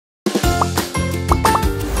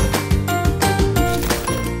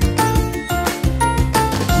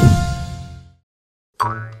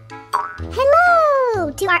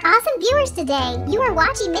To our awesome viewers today, you are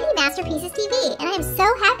watching Minnie Masterpieces TV, and I am so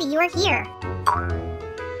happy you are here.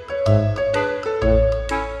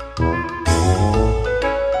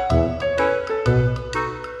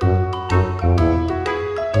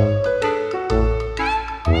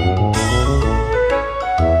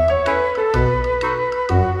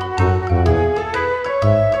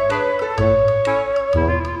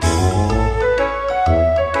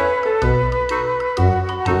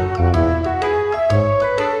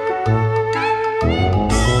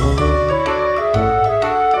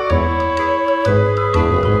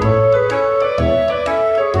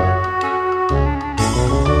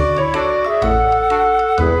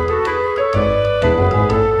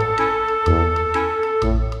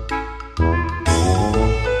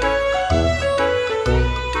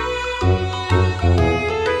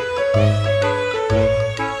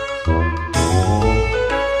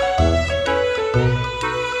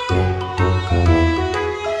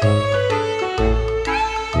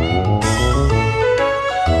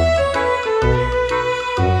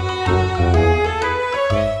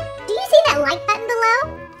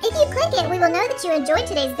 We will know that you enjoyed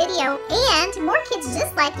today's video, and more kids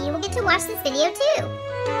just like you will get to watch this video too.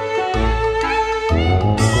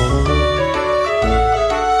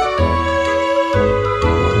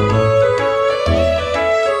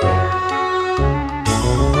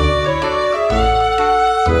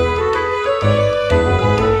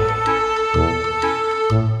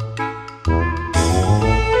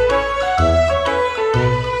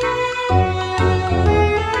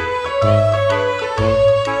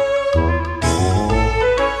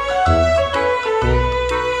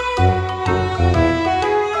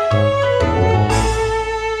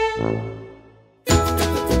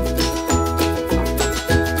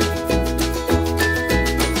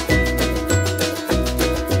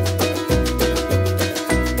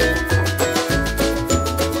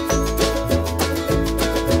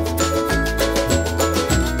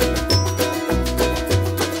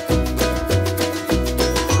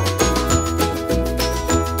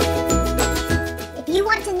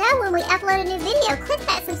 When we upload a new video, click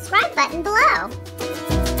that subscribe button below.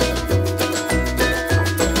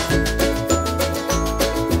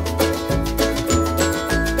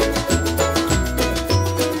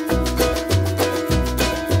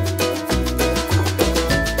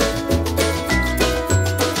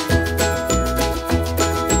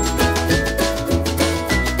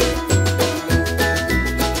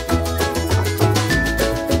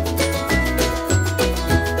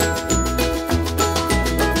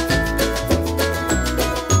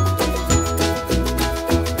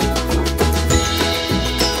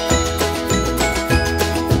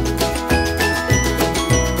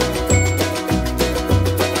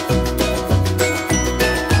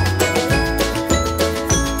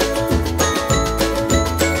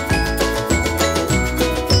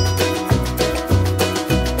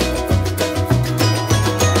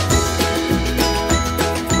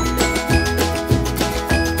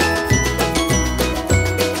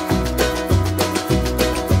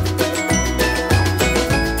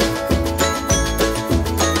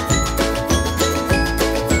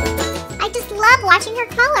 Watching her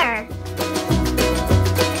color.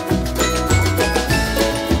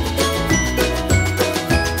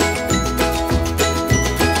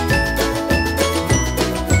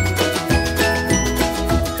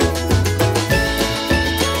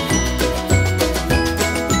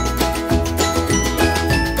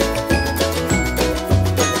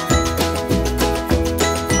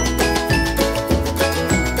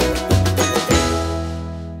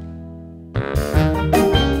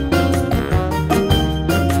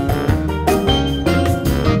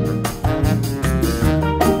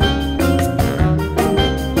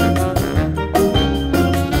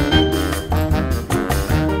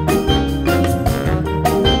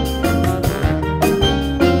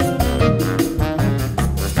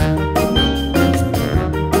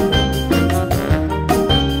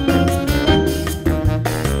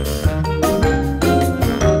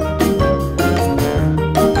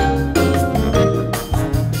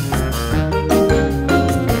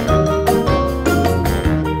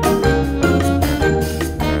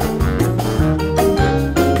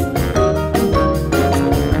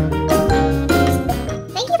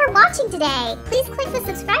 Today. Please click the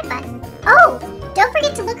subscribe button. Oh, don't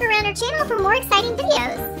forget to look around our channel for more exciting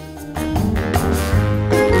videos.